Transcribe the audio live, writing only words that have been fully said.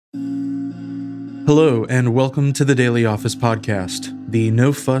Hello, and welcome to the Daily Office Podcast, the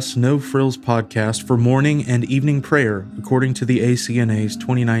No Fuss, No Frills podcast for morning and evening prayer, according to the ACNA's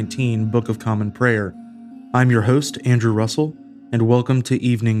 2019 Book of Common Prayer. I'm your host, Andrew Russell, and welcome to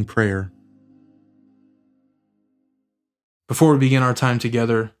evening prayer. Before we begin our time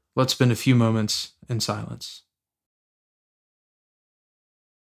together, let's spend a few moments in silence.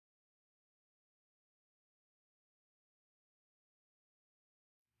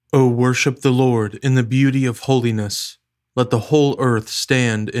 O worship the Lord in the beauty of holiness. Let the whole earth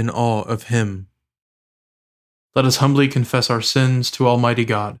stand in awe of him. Let us humbly confess our sins to Almighty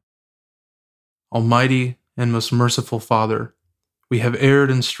God. Almighty and most merciful Father, we have erred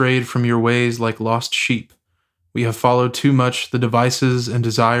and strayed from your ways like lost sheep. We have followed too much the devices and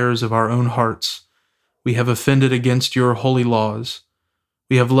desires of our own hearts. We have offended against your holy laws.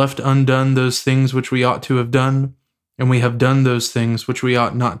 We have left undone those things which we ought to have done, and we have done those things which we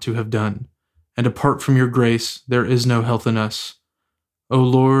ought not to have done. And apart from your grace, there is no health in us. O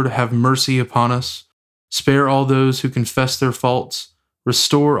Lord, have mercy upon us. Spare all those who confess their faults.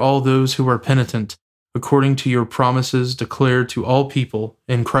 Restore all those who are penitent, according to your promises declared to all people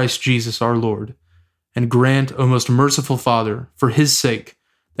in Christ Jesus our Lord. And grant, O most merciful Father, for his sake,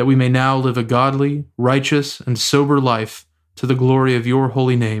 that we may now live a godly, righteous, and sober life to the glory of your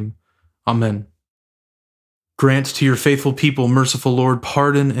holy name. Amen. Grant to your faithful people, merciful Lord,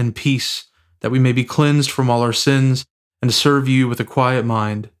 pardon and peace, that we may be cleansed from all our sins and serve you with a quiet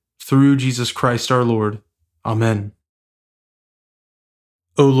mind, through Jesus Christ our Lord. Amen.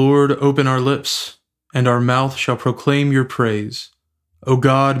 O Lord, open our lips, and our mouth shall proclaim your praise. O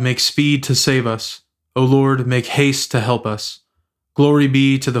God, make speed to save us. O Lord, make haste to help us. Glory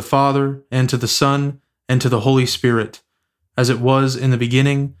be to the Father, and to the Son, and to the Holy Spirit, as it was in the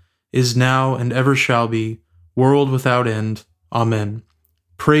beginning, is now, and ever shall be, world without end. Amen.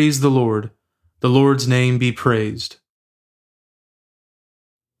 Praise the Lord. The Lord's name be praised.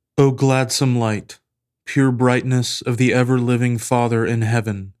 O gladsome light, pure brightness of the ever-living Father in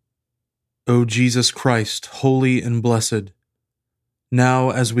heaven, O Jesus Christ, holy and blessed, now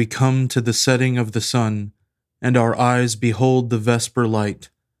as we come to the setting of the sun, and our eyes behold the vesper light,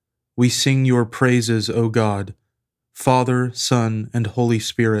 we sing your praises, O God, Father, Son, and Holy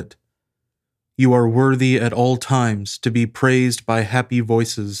Spirit. You are worthy at all times to be praised by happy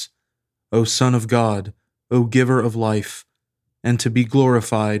voices, O Son of God, O Giver of life, and to be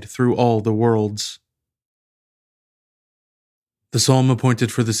glorified through all the worlds. The psalm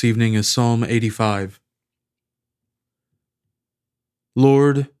appointed for this evening is Psalm 85.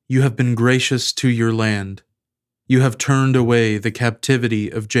 Lord, you have been gracious to your land. You have turned away the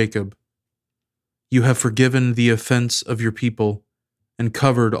captivity of Jacob. You have forgiven the offense of your people and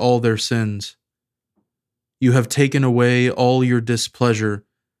covered all their sins. You have taken away all your displeasure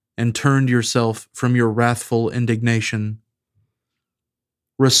and turned yourself from your wrathful indignation.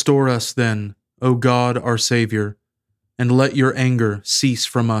 Restore us then, O God our Savior, and let your anger cease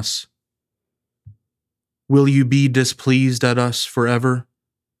from us. Will you be displeased at us forever?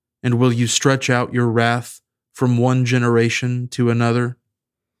 And will you stretch out your wrath from one generation to another?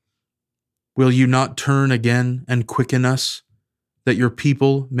 Will you not turn again and quicken us, that your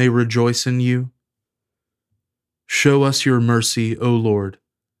people may rejoice in you? Show us your mercy, O Lord,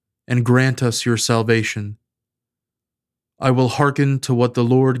 and grant us your salvation. I will hearken to what the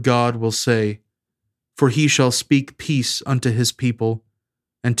Lord God will say, for he shall speak peace unto his people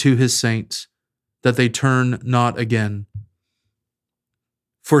and to his saints, that they turn not again.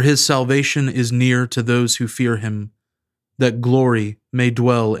 For his salvation is near to those who fear him, that glory may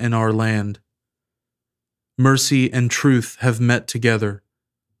dwell in our land. Mercy and truth have met together.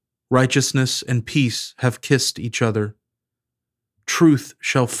 Righteousness and peace have kissed each other. Truth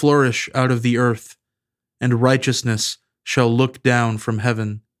shall flourish out of the earth, and righteousness shall look down from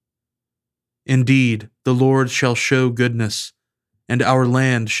heaven. Indeed, the Lord shall show goodness, and our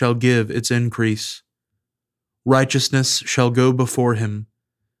land shall give its increase. Righteousness shall go before him,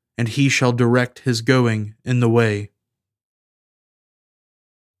 and he shall direct his going in the way.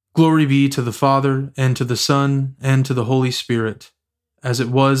 Glory be to the Father, and to the Son, and to the Holy Spirit, as it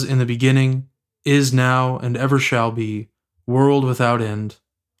was in the beginning, is now, and ever shall be, world without end.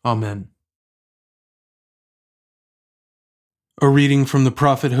 Amen. A reading from the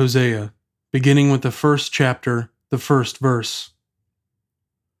prophet Hosea, beginning with the first chapter, the first verse.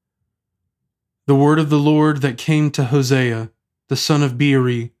 The word of the Lord that came to Hosea, the son of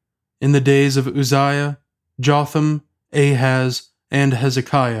Beeri, in the days of Uzziah, Jotham, Ahaz, and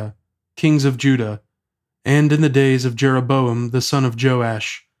Hezekiah, kings of Judah, and in the days of Jeroboam the son of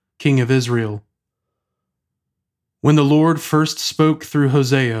Joash, king of Israel. When the Lord first spoke through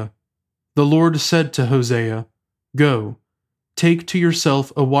Hosea, the Lord said to Hosea, "Go, take to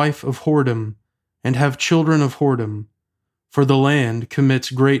yourself a wife of whoredom, and have children of whoredom, for the land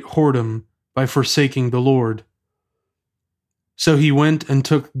commits great whoredom by forsaking the Lord." So he went and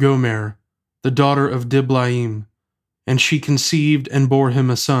took Gomer, the daughter of Diblaim, and she conceived and bore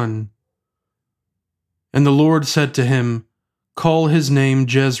him a son. And the Lord said to him, "Call his name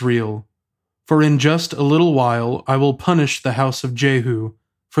Jezreel, for in just a little while I will punish the house of Jehu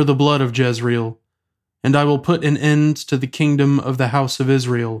for the blood of Jezreel, and I will put an end to the kingdom of the house of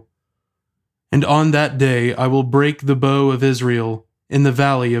Israel. And on that day I will break the bow of Israel in the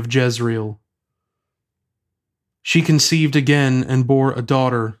valley of Jezreel." She conceived again and bore a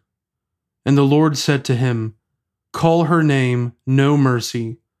daughter. And the Lord said to him, "Call her name No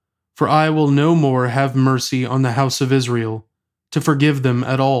Mercy, for I will no more have mercy on the house of Israel, to forgive them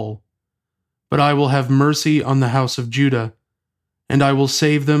at all. But I will have mercy on the house of Judah, and I will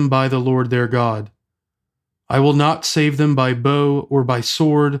save them by the Lord their God. I will not save them by bow, or by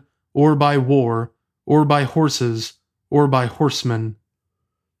sword, or by war, or by horses, or by horsemen."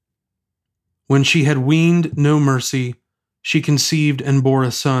 When she had weaned No Mercy, she conceived and bore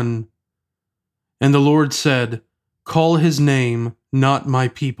a son. And the Lord said, "Call his name Not My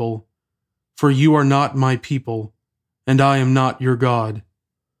People, for you are not my people, and I am not your God.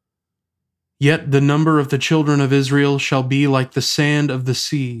 Yet the number of the children of Israel shall be like the sand of the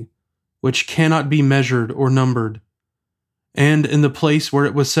sea, which cannot be measured or numbered. And in the place where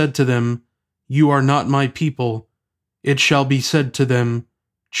it was said to them, 'You are not my people,' it shall be said to them,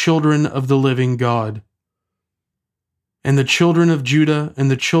 'Children of the living God.' And the children of Judah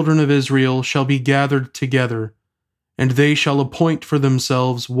and the children of Israel shall be gathered together, and they shall appoint for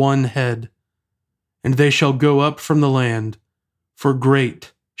themselves one head, and they shall go up from the land, for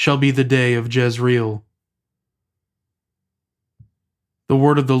great shall be the day of Jezreel." The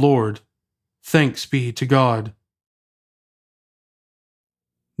word of the Lord. Thanks be to God.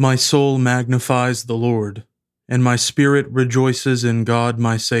 My soul magnifies the Lord, and my spirit rejoices in God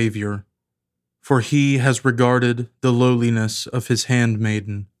my Savior, for he has regarded the lowliness of his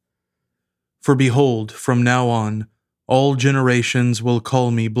handmaiden. For behold, from now on, all generations will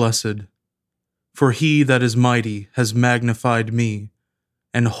call me blessed. For he that is mighty has magnified me,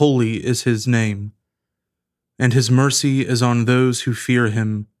 and holy is his name. And his mercy is on those who fear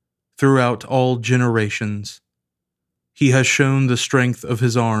him throughout all generations. He has shown the strength of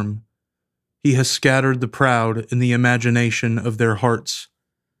his arm. He has scattered the proud in the imagination of their hearts.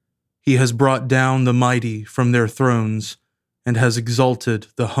 He has brought down the mighty from their thrones, and has exalted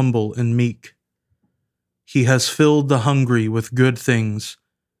the humble and meek. He has filled the hungry with good things,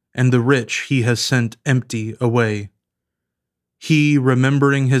 and the rich he has sent empty away. He,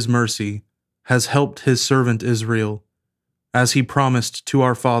 remembering his mercy, has helped his servant Israel, as he promised to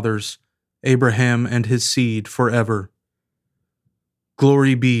our fathers, Abraham and his seed forever.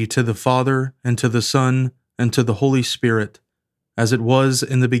 Glory be to the Father, and to the Son, and to the Holy Spirit, as it was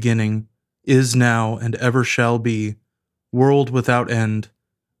in the beginning, is now, and ever shall be, world without end.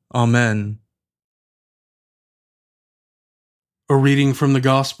 Amen. A reading from the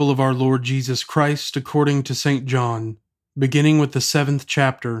Gospel of our Lord Jesus Christ according to St. John, beginning with the 7th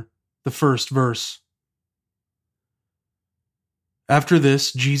chapter, the 1st verse. After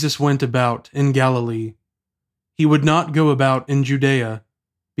this, Jesus went about in Galilee. He would not go about in Judea,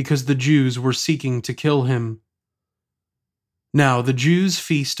 because the Jews were seeking to kill him. Now the Jews'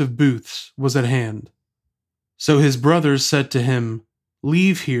 feast of booths was at hand. So his brothers said to him,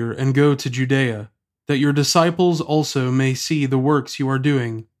 "Leave here and go to Judea, that your disciples also may see the works you are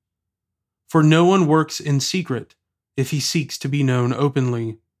doing. For no one works in secret if he seeks to be known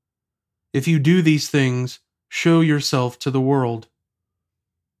openly. If you do these things, show yourself to the world."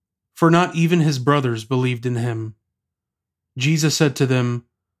 For not even his brothers believed in him. Jesus said to them,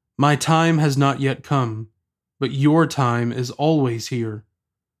 "My time has not yet come, but your time is always here.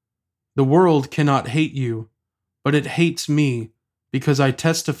 The world cannot hate you, but it hates me, because I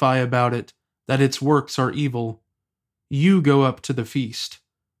testify about it that its works are evil. You go up to the feast.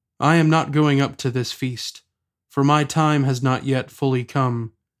 I am not going up to this feast, for my time has not yet fully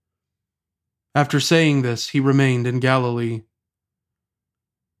come." After saying this, he remained in Galilee.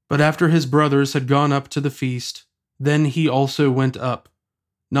 But after his brothers had gone up to the feast, then he also went up,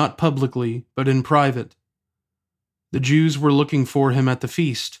 not publicly, but in private. The Jews were looking for him at the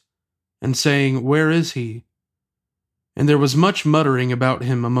feast, and saying, "Where is he?" And there was much muttering about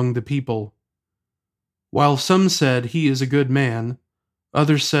him among the people. While some said, "He is a good man,"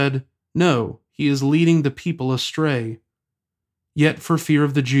 others said, "No, he is leading the people astray." Yet for fear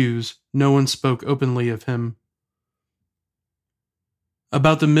of the Jews, no one spoke openly of him.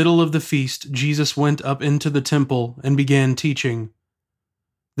 About the middle of the feast, Jesus went up into the temple and began teaching.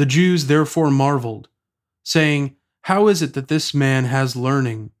 The Jews therefore marveled, saying, "How is it that this man has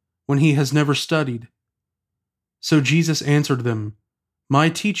learning, when he has never studied?" So Jesus answered them, "My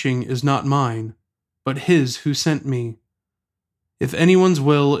teaching is not mine, but his who sent me. If anyone's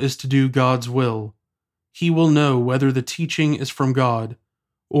will is to do God's will, he will know whether the teaching is from God,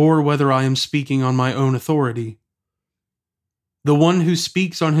 or whether I am speaking on my own authority. The one who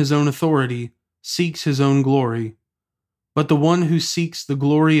speaks on his own authority seeks his own glory, but the one who seeks the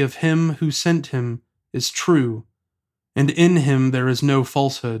glory of him who sent him is true, and in him there is no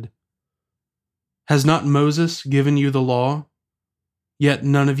falsehood. Has not Moses given you the law? Yet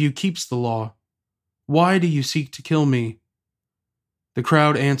none of you keeps the law. Why do you seek to kill me?" The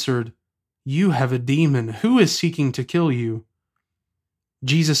crowd answered, "You have a demon. Who is seeking to kill you?"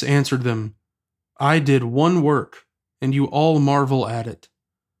 Jesus answered them, "I did one work, and you all marvel at it.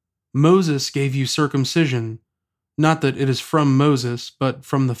 Moses gave you circumcision, not that it is from Moses, but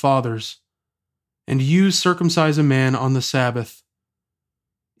from the fathers. And you circumcise a man on the Sabbath.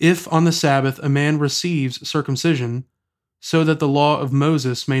 If on the Sabbath a man receives circumcision, so that the law of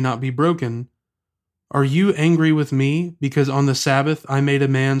Moses may not be broken, are you angry with me because on the Sabbath I made a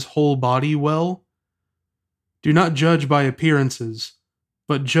man's whole body well? Do not judge by appearances,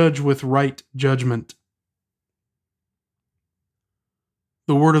 but judge with right judgment."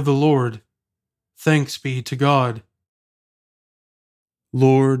 The word of the Lord. Thanks be to God.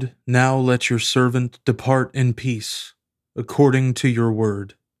 Lord, now let your servant depart in peace, according to your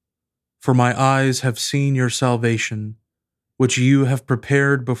word. For my eyes have seen your salvation, which you have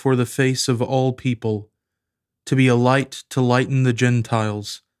prepared before the face of all people, to be a light to lighten the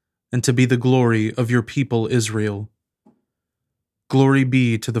Gentiles, and to be the glory of your people Israel. Glory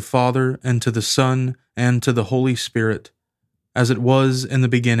be to the Father, and to the Son, and to the Holy Spirit, as it was in the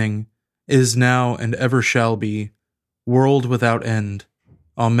beginning, is now, and ever shall be, world without end.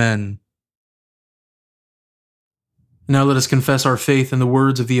 Amen. Now let us confess our faith in the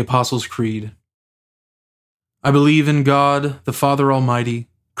words of the Apostles' Creed. I believe in God, the Father Almighty,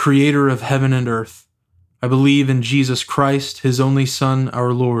 creator of heaven and earth. I believe in Jesus Christ, his only Son,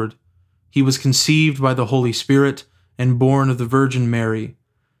 our Lord. He was conceived by the Holy Spirit and born of the Virgin Mary.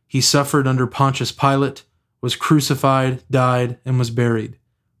 He suffered under Pontius Pilate, was crucified, died, and was buried.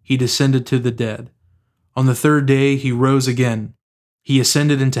 He descended to the dead. On the third day he rose again. He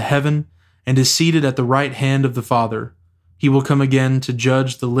ascended into heaven and is seated at the right hand of the Father. He will come again to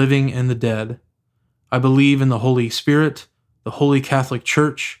judge the living and the dead. I believe in the Holy Spirit, the Holy Catholic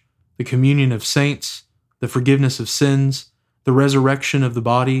Church, the communion of saints, the forgiveness of sins, the resurrection of the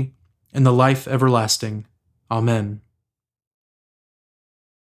body, and the life everlasting. Amen.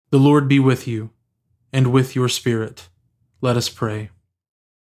 The Lord be with you, and with your spirit. Let us pray.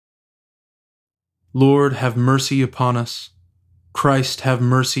 Lord, have mercy upon us. Christ, have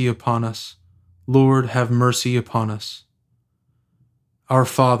mercy upon us. Lord, have mercy upon us. Our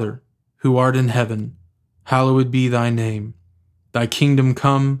Father, who art in heaven, hallowed be thy name. Thy kingdom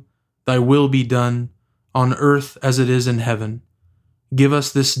come, thy will be done, on earth as it is in heaven. Give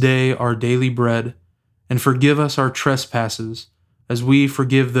us this day our daily bread, and forgive us our trespasses, as we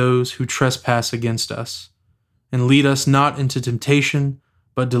forgive those who trespass against us. And lead us not into temptation,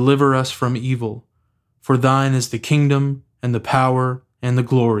 but deliver us from evil. For thine is the kingdom, and the power, and the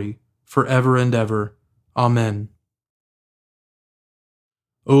glory, forever and ever. Amen.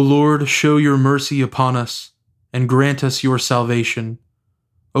 O Lord, show your mercy upon us, and grant us your salvation.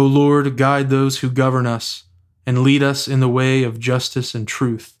 O Lord, guide those who govern us, and lead us in the way of justice and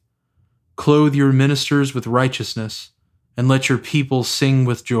truth. Clothe your ministers with righteousness, and let your people sing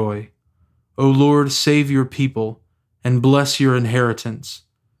with joy. O Lord, save your people, and bless your inheritance.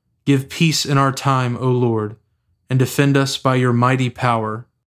 Give peace in our time, O Lord, and defend us by your mighty power.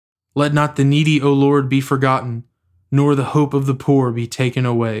 Let not the needy, O Lord, be forgotten, nor the hope of the poor be taken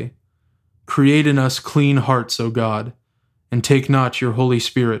away. Create in us clean hearts, O God, and take not your Holy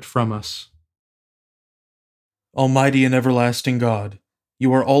Spirit from us. Almighty and everlasting God,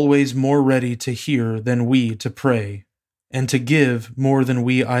 you are always more ready to hear than we to pray, and to give more than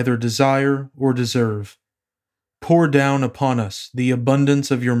we either desire or deserve. Pour down upon us the abundance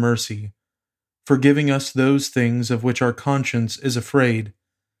of your mercy, forgiving us those things of which our conscience is afraid,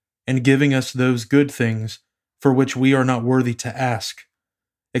 and giving us those good things for which we are not worthy to ask,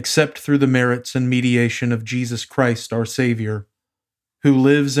 except through the merits and mediation of Jesus Christ our Savior, who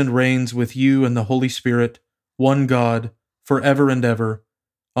lives and reigns with you and the Holy Spirit, one God, forever and ever.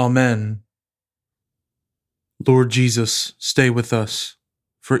 Amen. Lord Jesus, stay with us,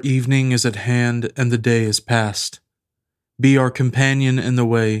 for evening is at hand and the day is past. Be our companion in the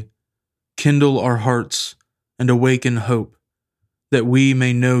way, kindle our hearts, and awaken hope, that we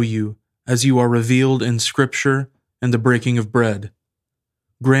may know you as you are revealed in Scripture and the breaking of bread.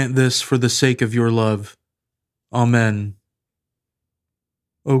 Grant this for the sake of your love. Amen.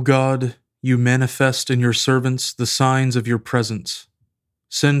 O God, you manifest in your servants the signs of your presence.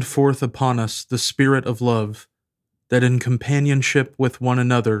 Send forth upon us the Spirit of love, that in companionship with one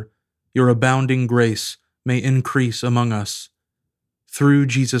another your abounding grace may increase among us. Through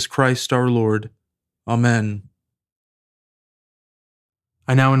Jesus Christ our Lord. Amen.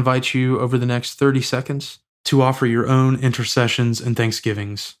 I now invite you over the next 30 seconds to offer your own intercessions and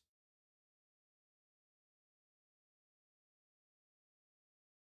thanksgivings.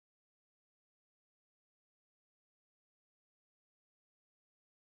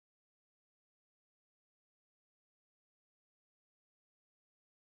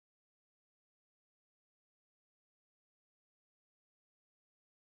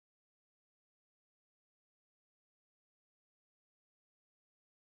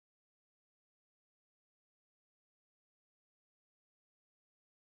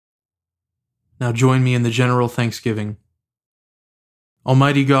 Now join me in the general thanksgiving.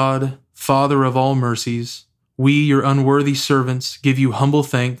 Almighty God, Father of all mercies, we, your unworthy servants, give you humble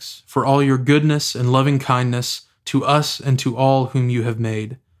thanks for all your goodness and loving kindness to us and to all whom you have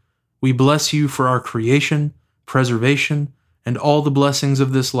made. We bless you for our creation, preservation, and all the blessings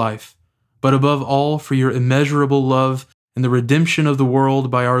of this life, but above all for your immeasurable love and the redemption of the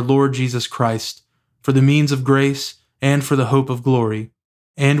world by our Lord Jesus Christ, for the means of grace and for the hope of glory.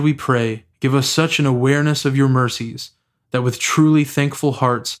 And we pray, give us such an awareness of your mercies, that with truly thankful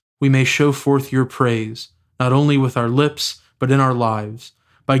hearts we may show forth your praise, not only with our lips, but in our lives,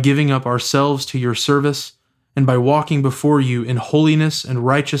 by giving up ourselves to your service, and by walking before you in holiness and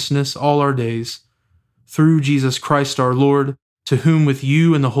righteousness all our days. Through Jesus Christ our Lord, to whom with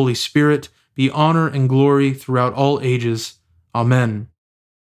you and the Holy Spirit be honor and glory throughout all ages. Amen.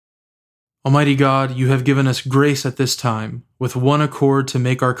 Almighty God, you have given us grace at this time, with one accord to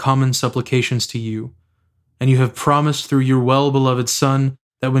make our common supplications to you. And you have promised through your well-beloved Son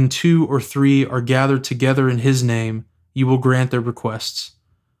that when 2 or 3 are gathered together in his name, you will grant their requests.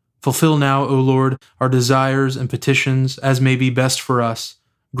 Fulfill now, O Lord, our desires and petitions as may be best for us,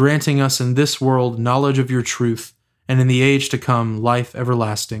 granting us in this world knowledge of your truth, and in the age to come life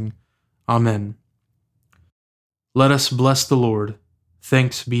everlasting. Amen. Let us bless the Lord.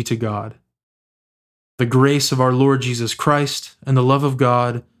 Thanks be to God. The grace of our Lord Jesus Christ, and the love of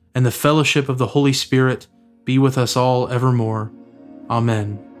God, and the fellowship of the Holy Spirit be with us all evermore.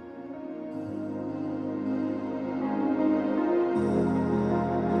 Amen.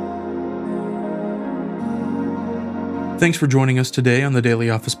 Thanks for joining us today on the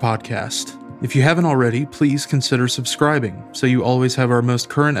Daily Office Podcast. If you haven't already, please consider subscribing so you always have our most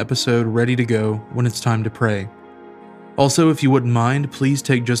current episode ready to go when it's time to pray. Also, if you wouldn't mind, please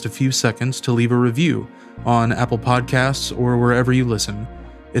take just a few seconds to leave a review on Apple Podcasts or wherever you listen.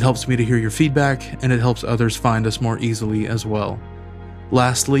 It helps me to hear your feedback, and it helps others find us more easily as well.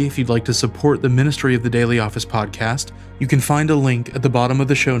 Lastly, if you'd like to support the ministry of the Daily Office Podcast, you can find a link at the bottom of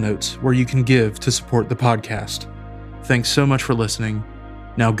the show notes where you can give to support the podcast. Thanks so much for listening.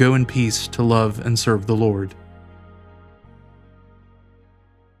 Now go in peace to love and serve the Lord.